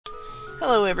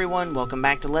Hello everyone, welcome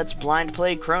back to Let's Blind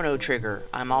Play Chrono Trigger.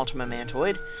 I'm Ultima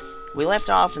Mantoid. We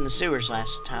left off in the sewers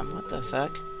last time. What the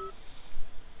fuck?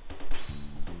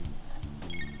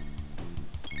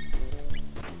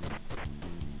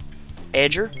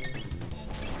 Edger?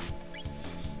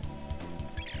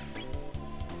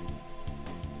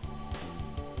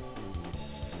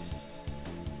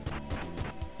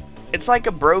 It's like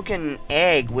a broken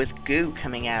egg with goo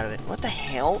coming out of it. What the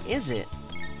hell is it?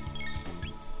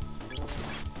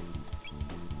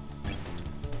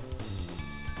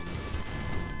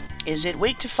 Is it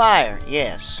weak to fire?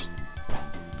 Yes.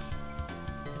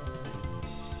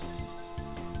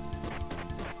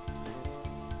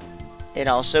 It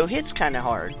also hits kind of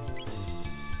hard.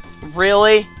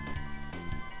 Really?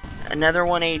 Another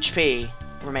 1 HP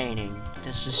remaining.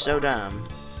 This is so dumb.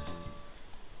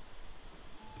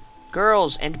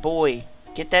 Girls and boy,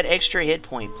 get that extra hit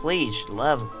point, please.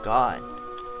 Love of God.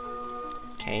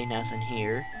 Okay, nothing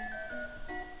here.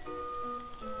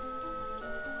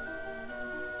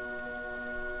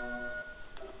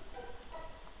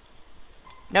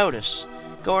 Notice.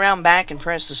 Go around back and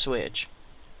press the switch.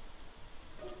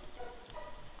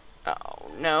 Oh,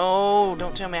 no.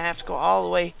 Don't tell me I have to go all the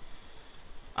way.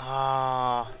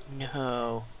 Oh,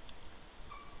 no.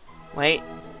 Wait.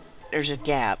 There's a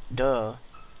gap. Duh.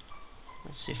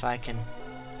 Let's see if I can...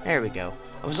 There we go.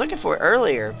 I was looking for it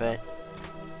earlier, but...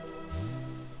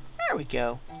 There we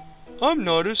go. I'm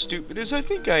not as stupid as I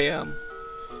think I am.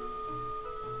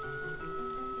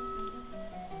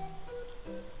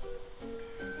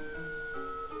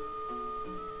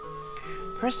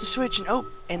 Press the switch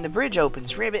and the bridge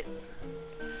opens. Ribbit.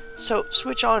 So,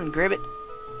 switch on, Gribbit.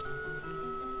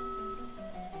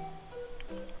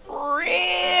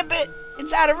 Ribbit!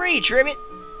 It's out of reach, Ribbit!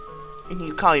 And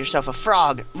you call yourself a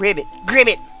frog. Ribbit.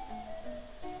 Gribbit!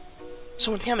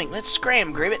 Someone's coming. Let's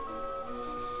scram, Gribbit.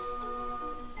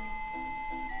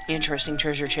 Interesting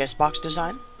treasure chest box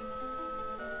design.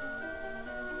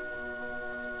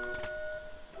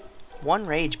 One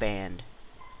rage band.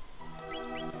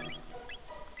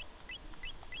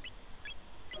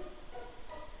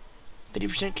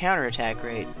 %50 counterattack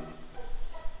rate.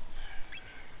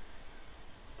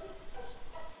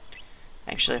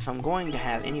 Actually, if I'm going to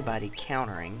have anybody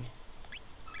countering...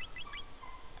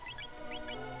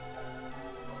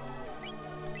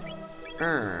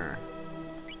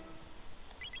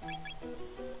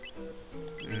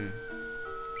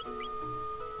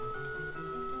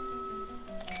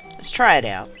 Let's try it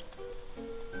out.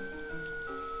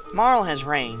 Marl has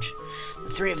range. The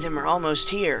three of them are almost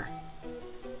here.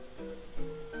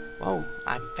 Whoa,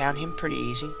 I found him pretty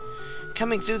easy.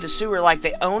 Coming through the sewer like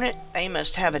they own it, they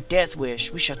must have a death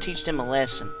wish. We shall teach them a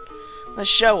lesson.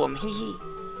 Let's show them, hee hee.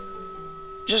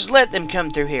 Just let them come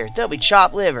through here. They'll be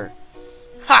chopped liver.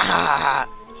 Ha ha ha ha.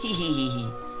 Hee hee hee hee.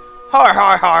 Har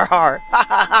har har har. Ha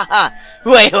ha ha ha.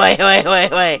 Wait, wait, wait,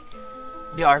 wait, wait.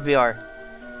 BR, BR.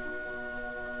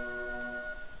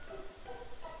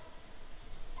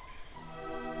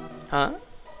 Huh?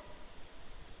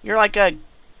 You're like a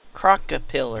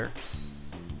crocopillar.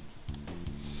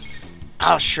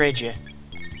 I'll shred you.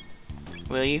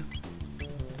 Will you?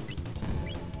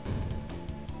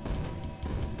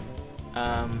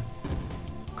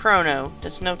 Chrono,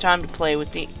 that's no time to play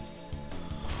with the...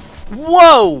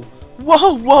 Whoa!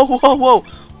 Whoa, whoa, whoa, whoa!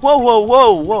 Whoa, whoa,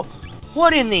 whoa, whoa!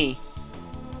 What in the...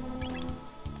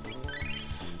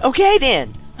 Okay,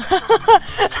 then!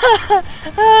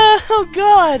 Oh,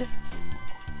 God!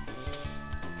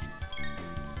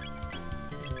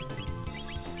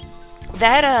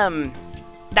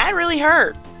 That really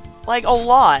hurt. Like, a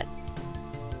lot.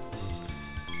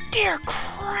 Dear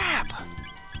crap.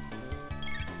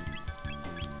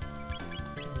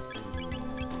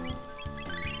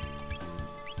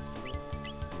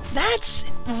 That's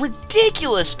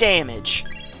ridiculous damage.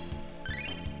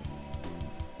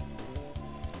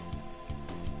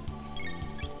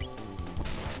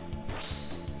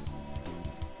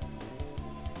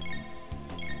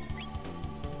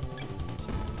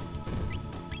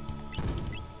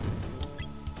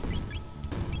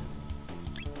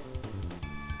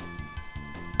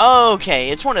 Okay,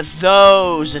 it's one of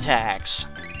those attacks.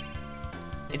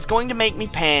 It's going to make me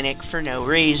panic for no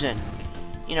reason.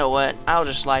 You know what? I'll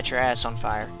just light your ass on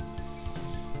fire.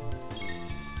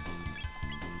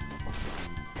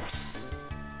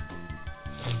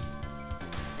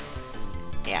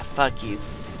 Yeah, fuck you.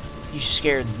 You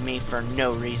scared me for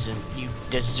no reason. You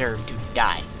deserve to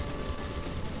die.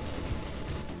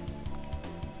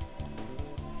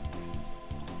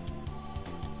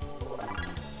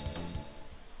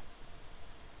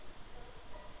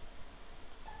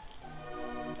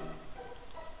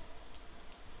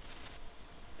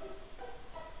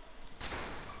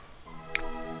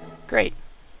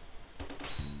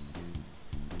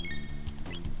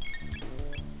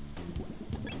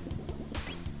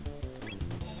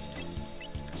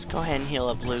 heal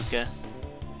up Luca.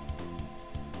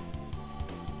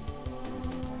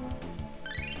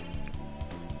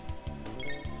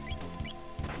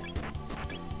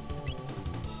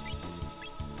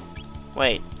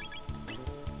 Wait.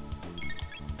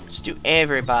 Let's do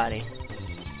everybody.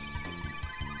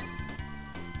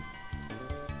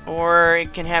 Or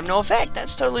it can have no effect.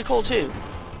 That's totally cool too.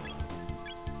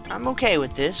 I'm okay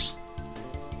with this.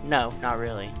 No, not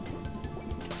really.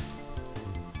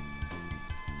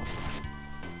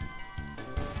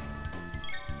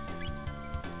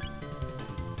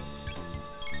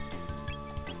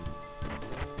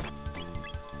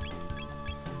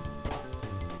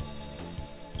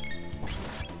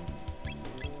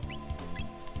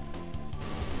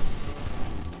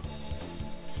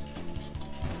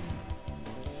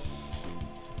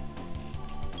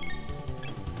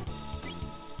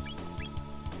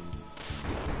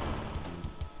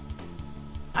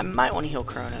 I might want to heal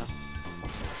Chrono.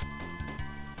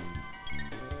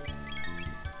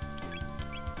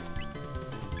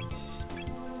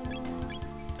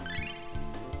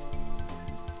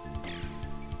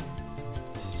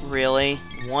 Really?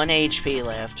 1 HP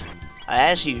left.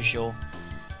 As usual.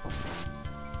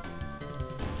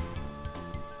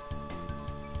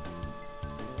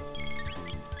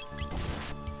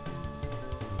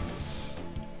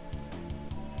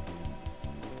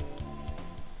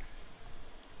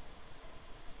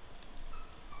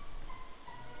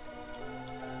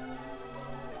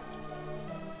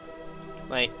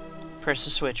 Wait, press the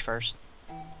switch first.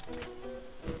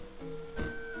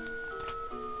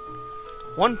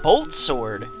 1 bolt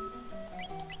sword.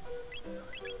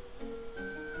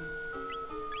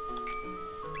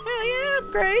 Hell yeah,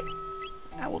 upgrade.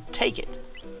 I will take it.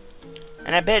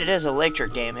 And I bet it does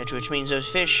electric damage, which means those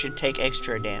fish should take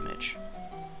extra damage.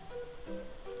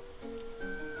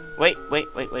 Wait.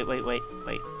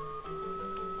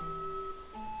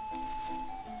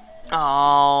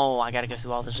 Oh, I gotta go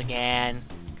through all this again.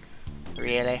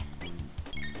 Really?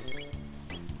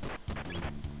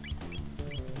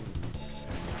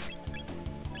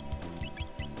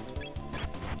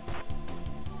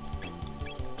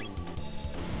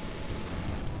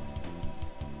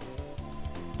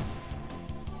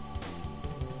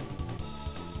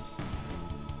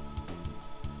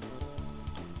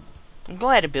 I'm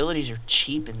glad abilities are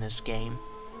cheap in this game.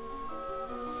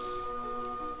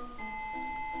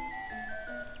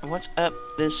 What's up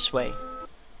this way?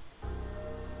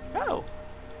 Oh.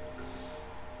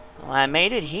 Well, I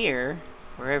made it here.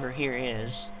 Wherever here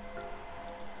is.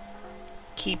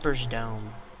 Keeper's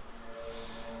Dome.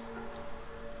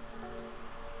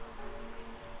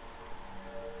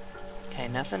 Okay,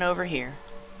 nothing over here.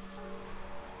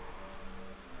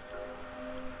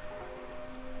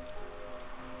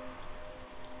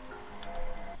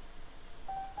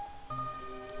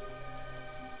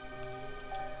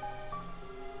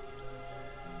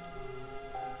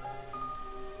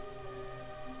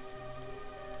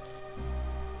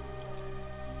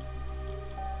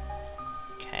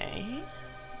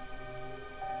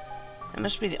 That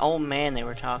must be the old man they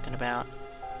were talking about.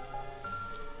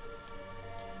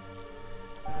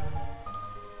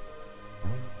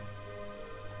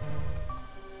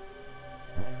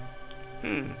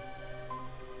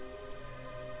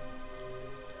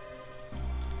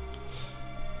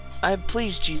 I am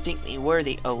pleased you think me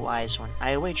worthy, O wise one.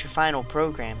 I await your final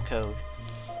program code.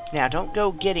 Now, don't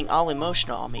go getting all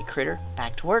emotional on me, critter.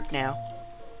 Back to work now.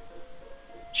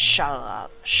 Shala,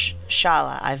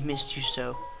 I've missed you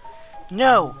so.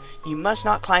 No! You must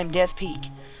not climb Death Peak.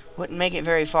 Wouldn't make it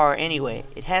very far anyway.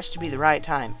 It has to be the right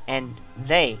time, and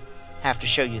they have to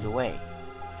show you the way.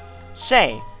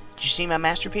 Say, did you see my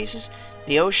masterpieces?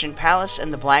 The Ocean Palace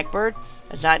and the Blackbird?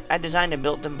 I designed and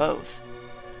built them both.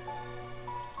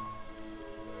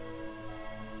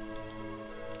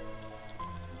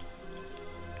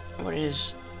 What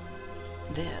is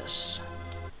this?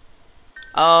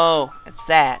 Oh, it's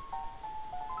that.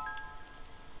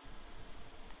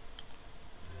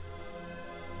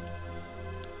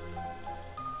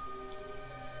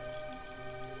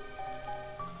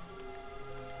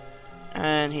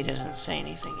 And he doesn't say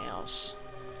anything else.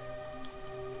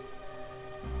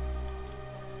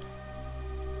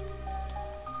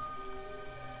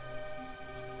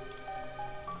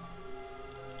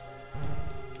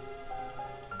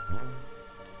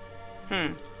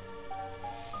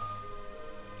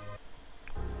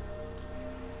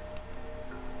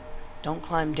 Don't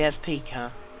climb Death Peak, huh?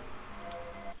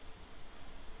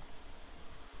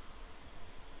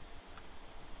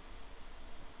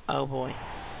 Oh boy.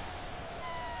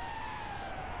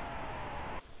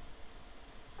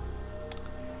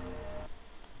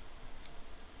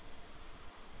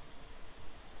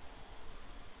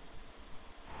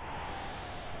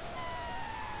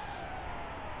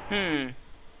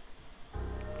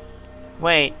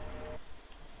 Wait.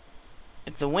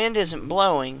 If the wind isn't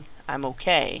blowing, I'm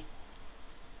okay.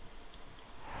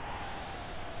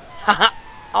 Haha!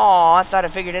 Aw, I thought I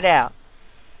figured it out.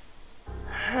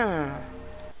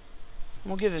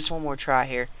 We'll give this one more try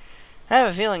here. I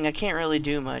have a feeling I can't really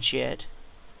do much yet.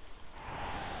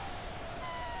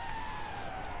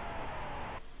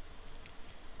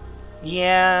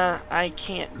 Yeah, I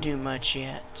can't do much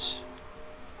yet.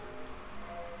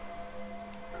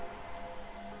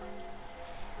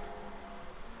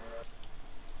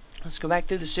 Let's go back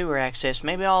through the sewer access.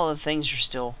 Maybe all the things are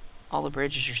still... all the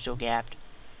bridges are still gapped.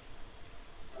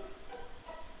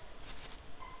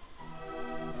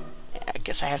 Yeah, I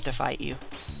guess I have to fight you.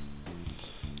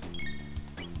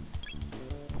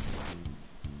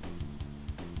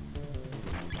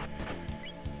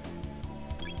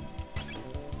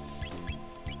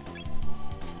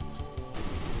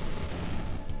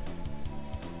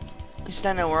 At least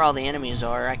I know where all the enemies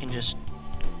are. I can just...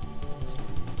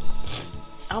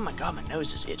 Oh my god, my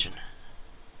nose is itching.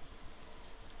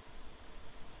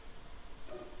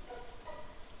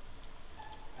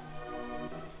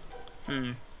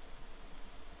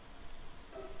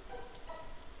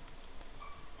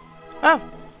 Oh!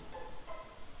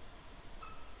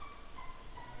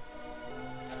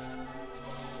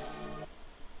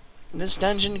 This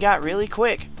dungeon got really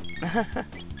quick.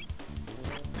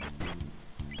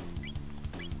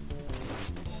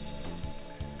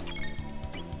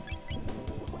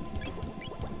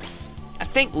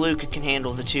 I think Luca can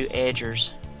handle the two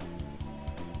edgers.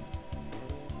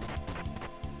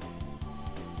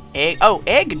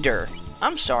 Egder.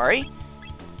 I'm sorry.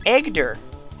 Egder.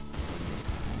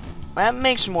 That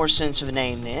makes more sense of a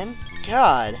name then.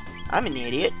 God, I'm an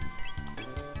idiot.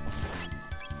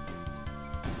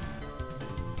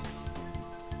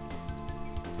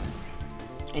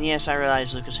 And yes, I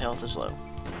realize Luca's health is low.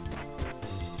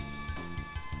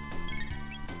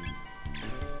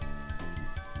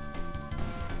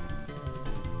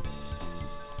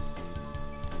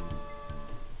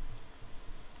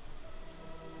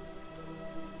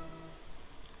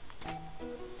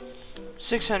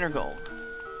 $600 gold.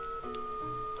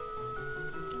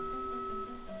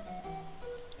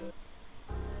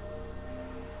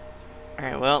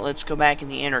 Alright, well, let's go back in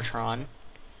the Enertron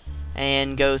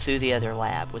and go through the other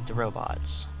lab with the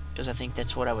robots, because I think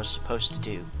that's what I was supposed to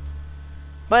do.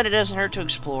 But it doesn't hurt to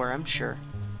explore, I'm sure.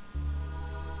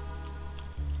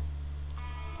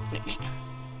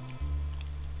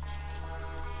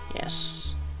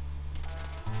 Yes.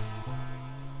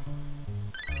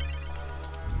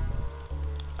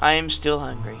 I am still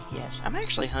hungry. Yes, I'm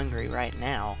actually hungry right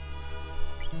now.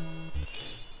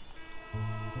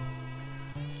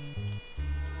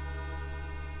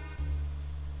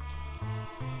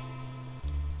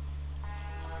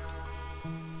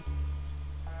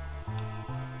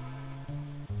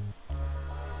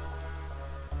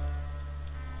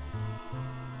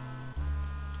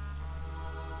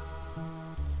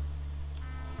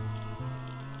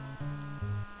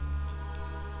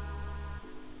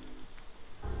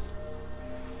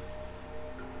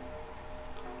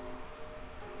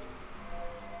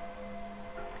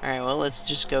 Alright, well, let's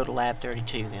just go to Lab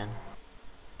 32 then.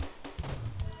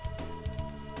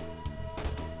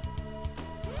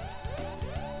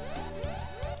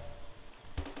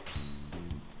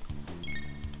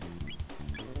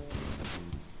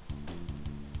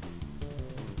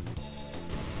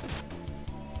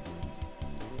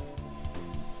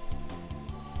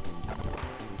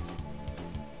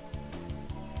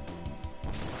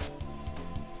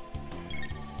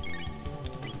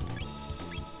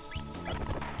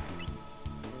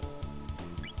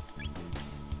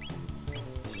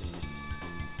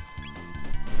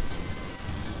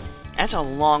 That's a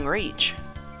long reach.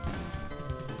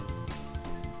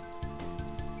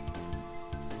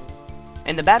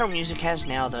 And the battle music has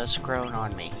now thus grown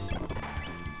on me.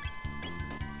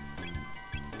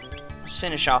 Let's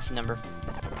finish off the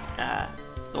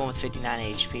one with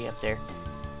 59 HP up there.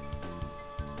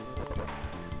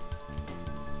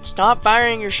 Stop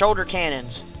firing your shoulder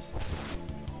cannons.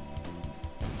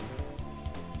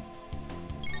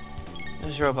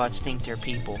 Those robots think they're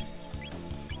people.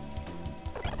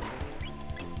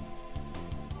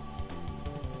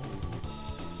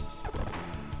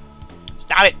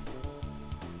 Stop it!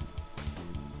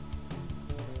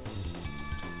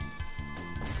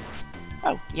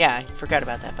 Oh, yeah, I forgot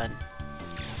about that button.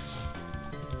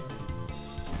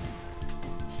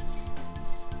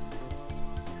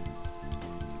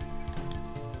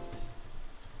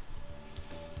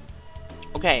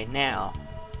 Okay, now,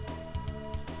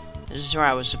 this is where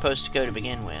I was supposed to go to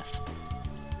begin with.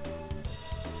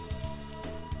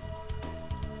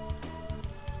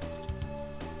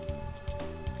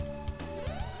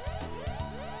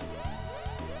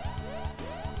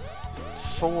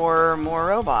 4 more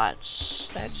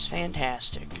robots. That's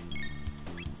fantastic.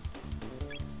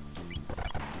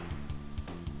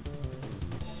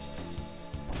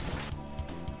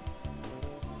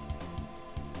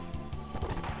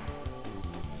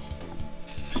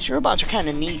 These robots are kind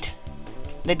of neat.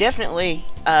 They definitely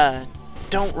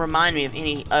don't remind me of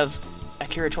any of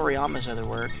Akira Toriyama's other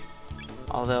work.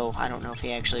 Although, I don't know if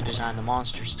he actually designed the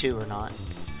monsters too or not.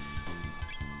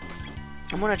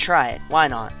 I'm gonna try it. Why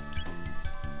not?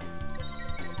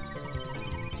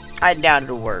 I doubt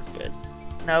it'll work, but...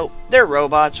 Nope, they're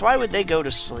robots. Why would they go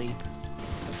to sleep?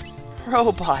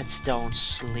 Robots don't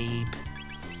sleep.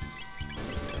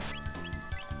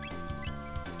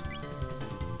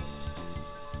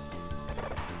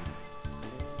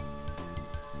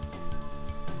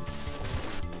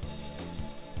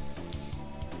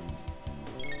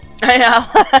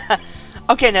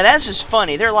 Okay, now that's just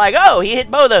funny. They're like, oh, he hit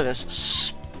both of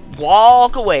us.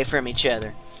 Walk away from each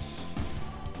other.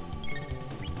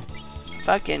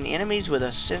 Fucking enemies with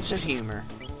a sense of humor.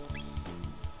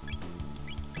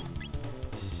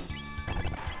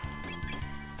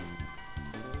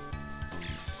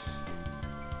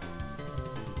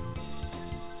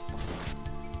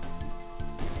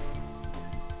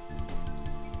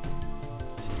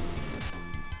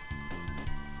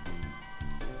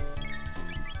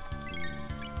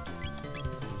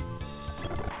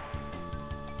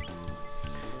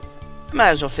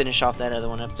 Might as well finish off that other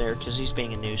one up there, because he's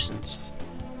being a nuisance.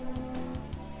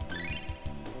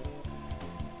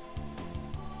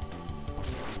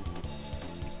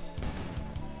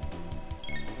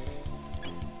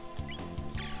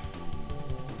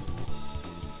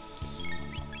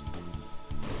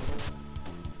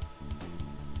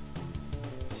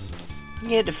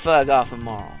 Get the fuck off of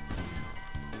Marl.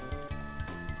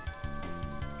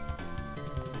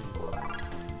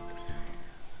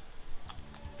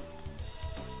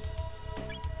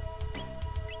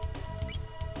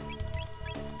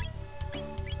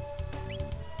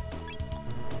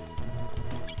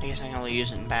 I guess I can only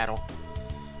use it in battle.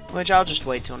 Which I'll just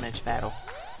wait till next battle.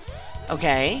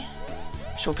 Okay.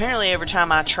 So apparently every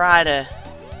time I try to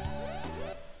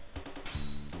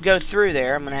go through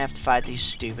there, I'm gonna have to fight these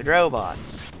stupid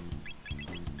robots.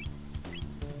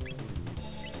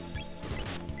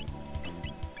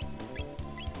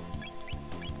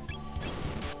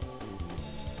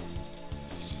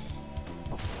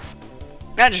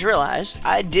 I just realized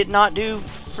I did not do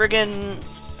friggin'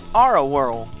 Aura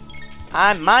Whirl.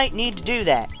 I might need to do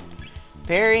that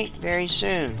very, very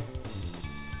soon.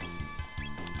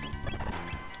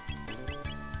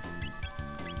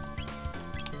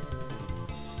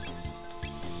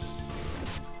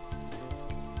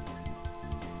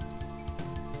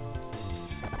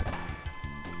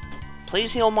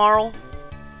 Please heal Marl.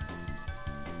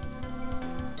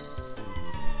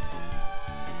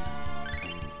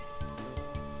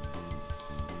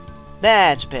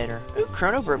 That's better. Ooh,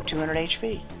 Chrono broke 200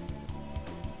 HP.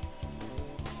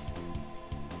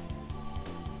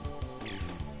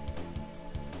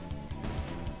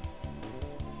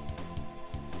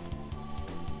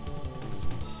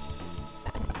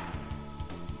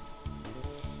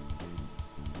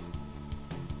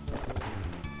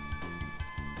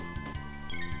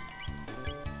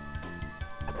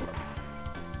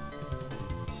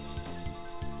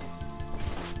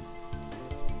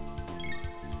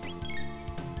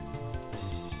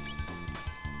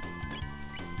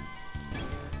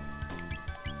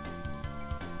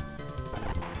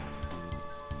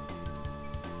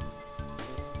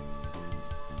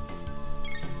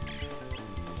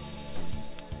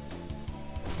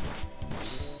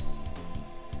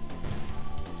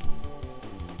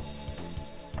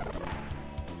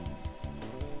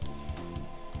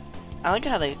 I like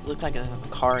how they look like a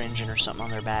car engine or something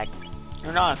on their back.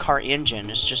 They're not a car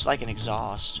engine, it's just like an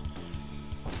exhaust.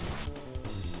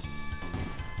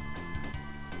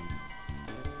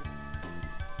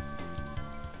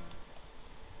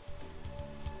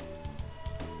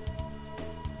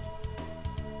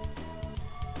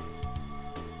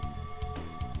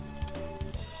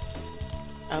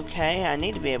 Okay, I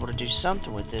need to be able to do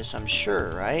something with this, I'm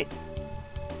sure, right?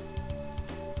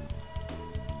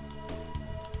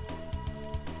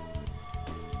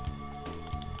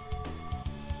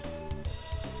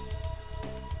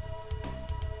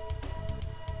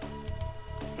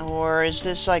 Or is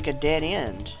this like a dead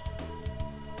end?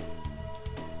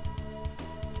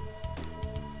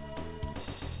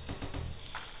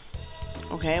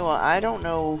 Okay, well, I don't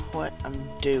know what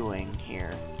I'm doing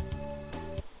here.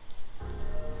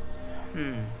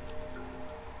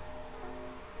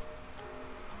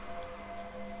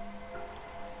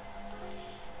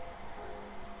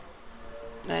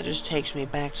 That just takes me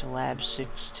back to Lab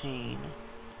 16.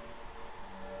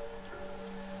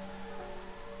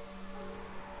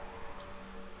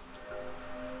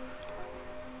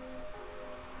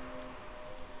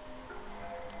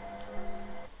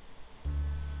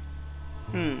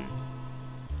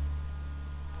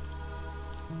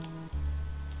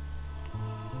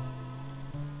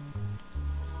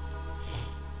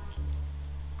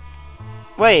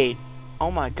 Wait.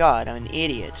 Oh my god, I'm an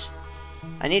idiot.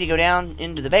 I need to go down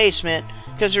into the basement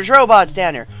because there's robots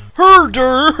down there.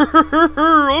 Herder!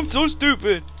 I'm so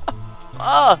stupid.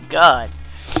 Oh god.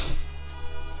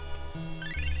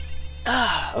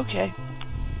 Ah, okay.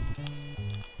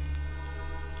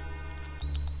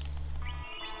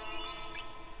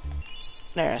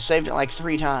 There, I saved it like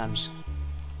 3 times.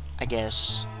 I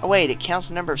guess. Oh wait, it counts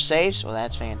the number of saves? Well,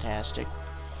 that's fantastic.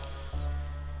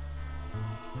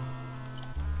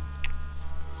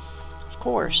 Of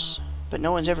course. But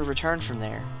no one's ever returned from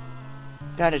there.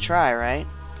 Gotta try, right?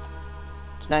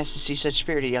 It's nice to see such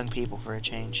spirited young people for a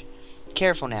change.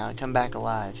 Careful now and come back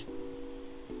alive.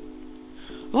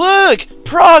 Look!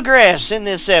 Progress in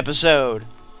this episode!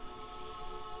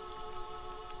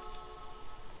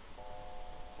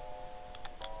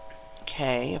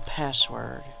 Okay, a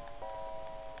password.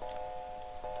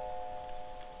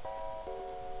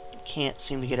 Can't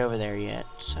seem to get over there yet,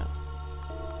 so...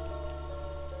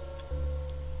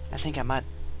 I think I might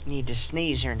need to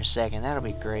sneeze here in a second. That'll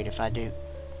be great if I do.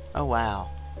 Oh, wow.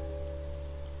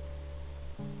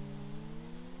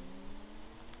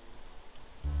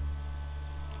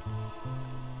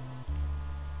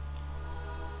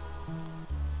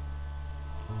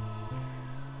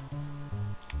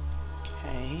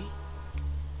 Okay.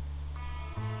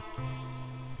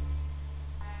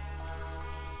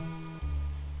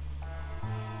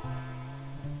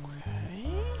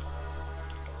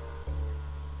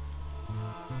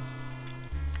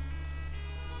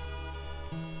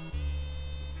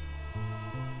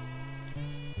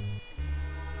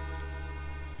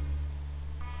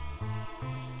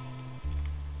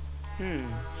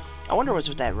 I wonder what's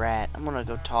with that rat. I'm gonna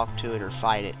go talk to it or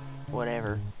fight it.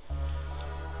 Whatever.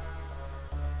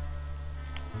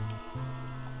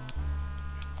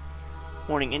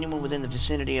 Warning, anyone within the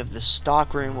vicinity of the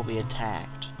stockroom will be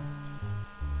attacked.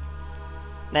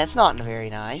 That's not very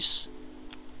nice.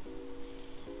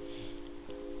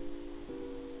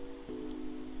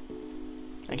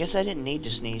 I guess I didn't need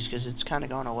to sneeze because it's kind of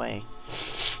gone away.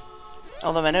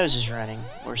 Although my nose is running.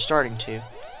 Or starting to.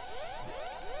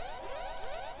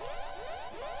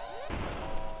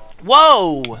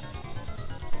 Whoa!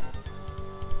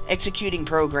 Executing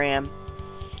program.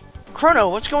 Chrono,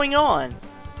 what's going on?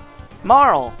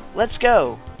 Marl, let's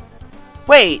go.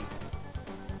 Wait.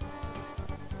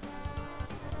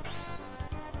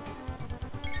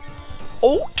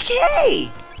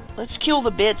 Okay! Let's kill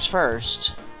the bits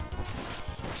first.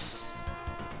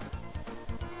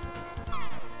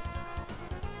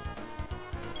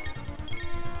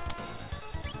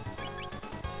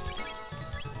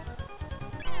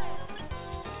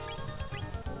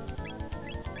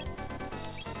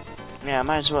 Yeah, I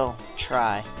might as well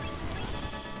try.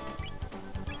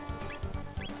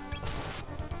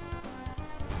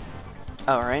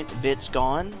 Alright, the bit's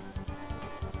gone.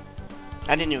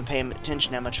 I didn't even pay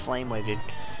attention how much flame wave did.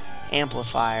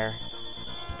 Amplifier.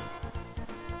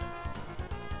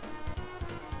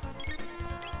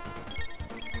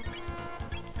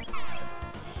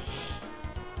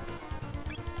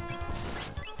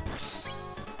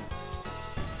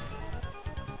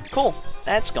 Cool,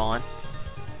 that's gone.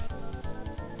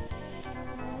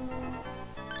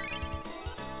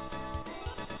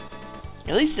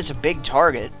 At least it's a big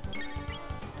target.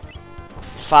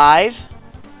 5.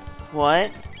 What?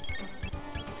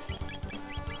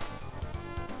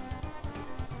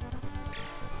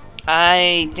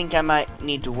 I think I might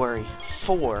need to worry.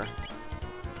 4.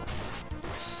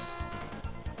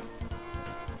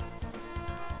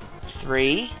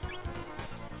 3.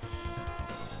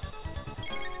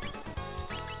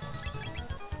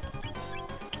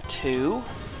 2.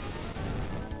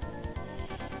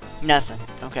 Nothing.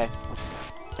 Okay.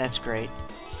 That's great.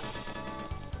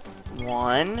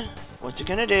 1. What's it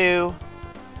gonna do?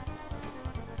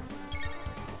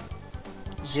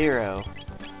 0.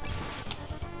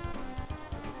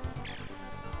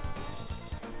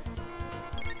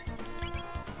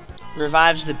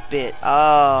 Revives the bit.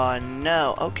 Oh,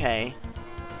 no. Okay.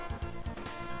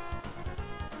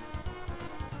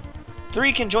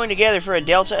 3 can join together for a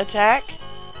delta attack.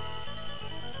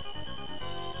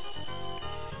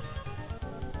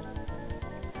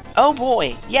 Oh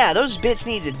boy, yeah, those bits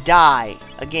need to die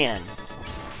again.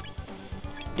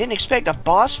 Didn't expect a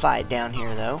boss fight down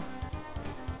here, though.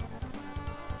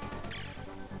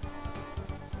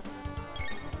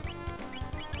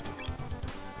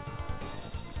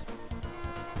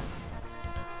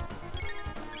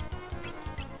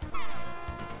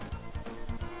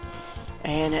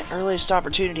 And at earliest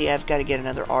opportunity, I've got to get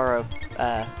another aura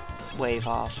wave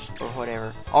off, or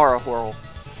whatever. Aura whirl.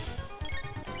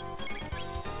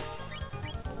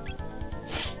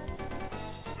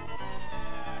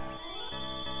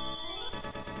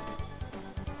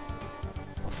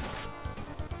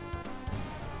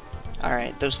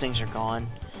 Alright, those things are gone.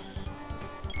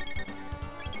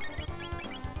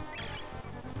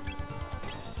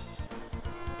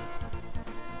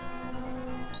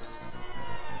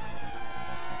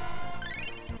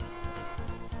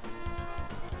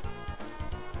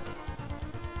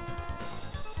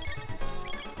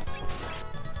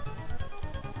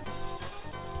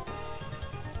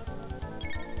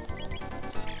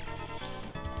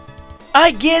 I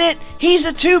get it! He's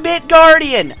a 2-bit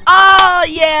guardian! Ah,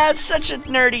 yeah, it's such a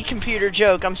nerdy computer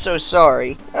joke. I'm so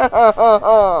sorry.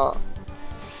 My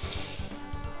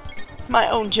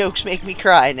own jokes make me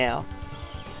cry now.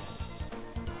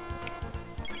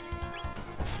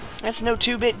 That's no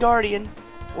 2-bit guardian.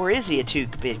 Or is he a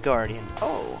 2-bit guardian?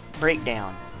 Oh,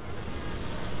 breakdown.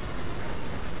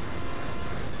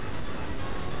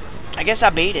 I guess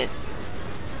I beat it.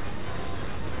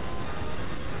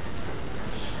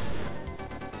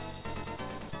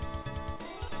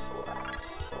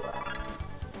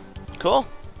 Cool.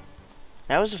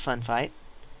 That was a fun fight.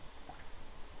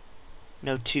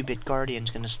 No 2-bit guardian's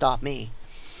gonna stop me.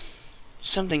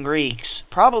 Something reeks.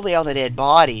 Probably all the dead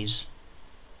bodies.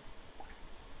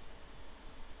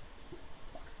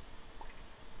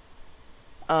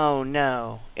 Oh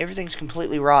no. Everything's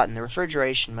completely rotten. The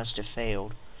refrigeration must have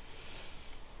failed.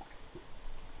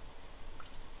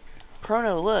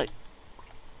 Chrono, look.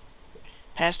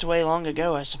 Passed away long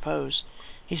ago, I suppose.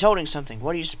 He's holding something.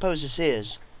 What do you suppose this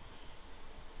is?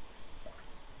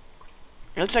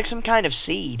 It looks like some kind of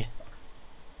seed.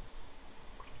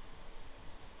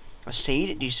 A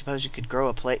seed? Do you suppose it could grow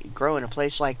in a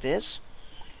place like this?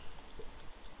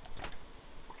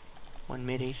 One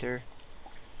mid-ether.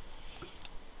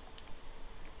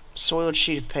 Soiled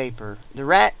sheet of paper. The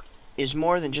rat is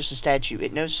more than just a statue.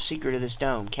 It knows the secret of this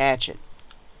dome. Catch it.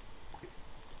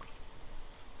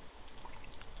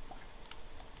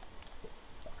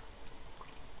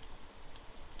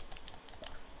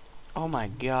 Oh my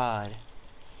god.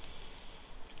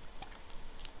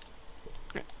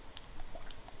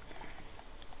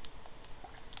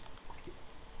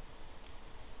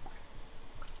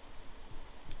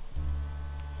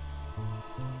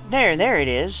 There it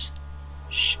is.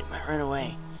 Shh, it might run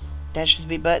away. Dash with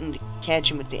the B button to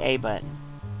catch him with the A button.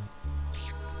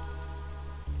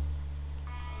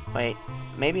 Wait,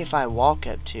 maybe if I walk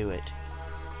up to it.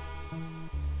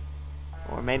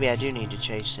 Or maybe I do need to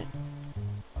chase it.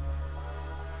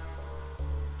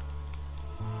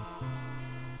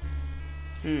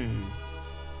 I'm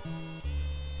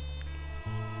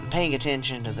paying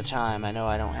attention to the time. I know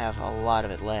I don't have a lot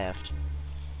of it left.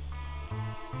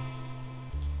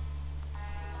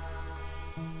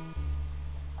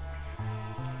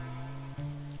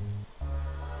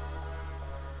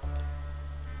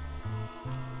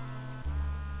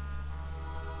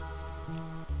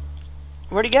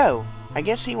 Where'd he go? I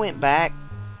guess he went back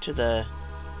to the...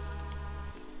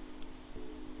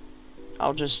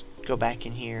 I'll just go back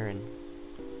in here and...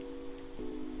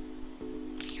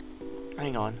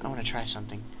 Hang on, I want to try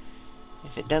something.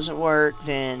 If it doesn't work,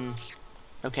 then...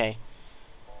 Okay.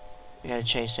 We gotta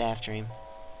chase after him.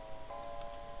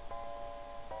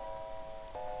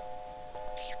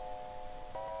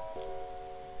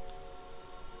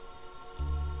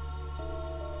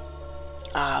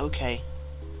 Ah, okay.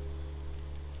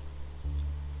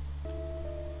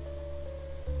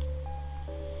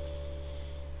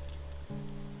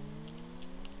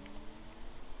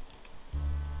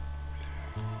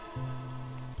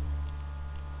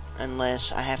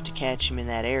 Unless I have to catch him in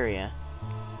that area,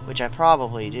 which I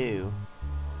probably do.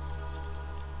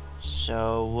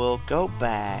 So we'll go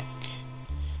back,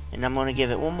 and I'm going to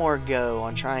give it one more go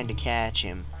on trying to catch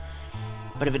him.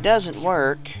 But if it doesn't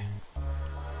work...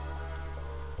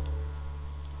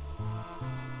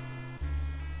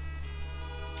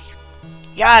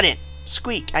 Got it!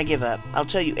 Squeak, I give up. I'll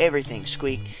tell you everything,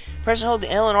 Squeak. Press and hold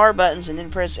the L and R buttons, and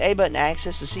then press A button to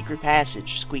access the secret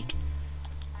passage, Squeak.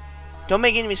 Don't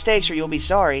make any mistakes or you'll be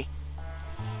sorry.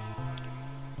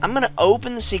 I'm gonna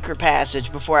open the secret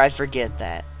passage before I forget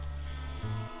that.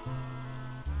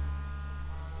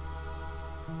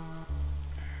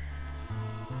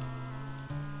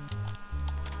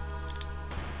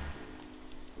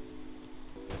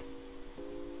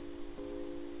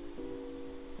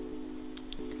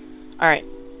 Alright.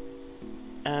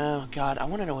 Oh, God. I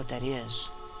want to know what that is.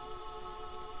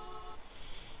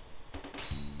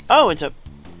 Oh, it's a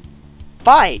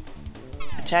fight!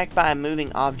 Attacked by a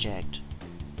moving object.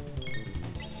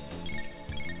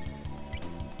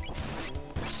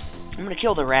 I'm gonna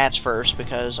kill the rats first,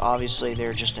 because obviously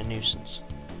they're just a nuisance.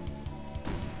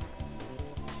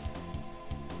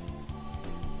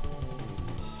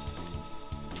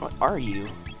 What are you?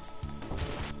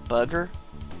 Bugger?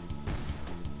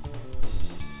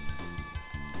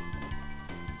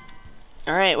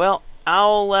 Alright, well,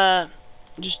 I'll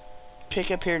just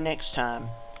pick up here next time.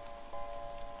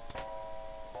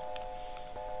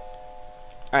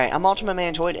 Alright, I'm Ultimate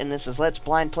Mantoid, and this is Let's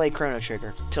Blind Play Chrono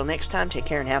Trigger. Till next time, take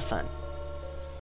care and have fun.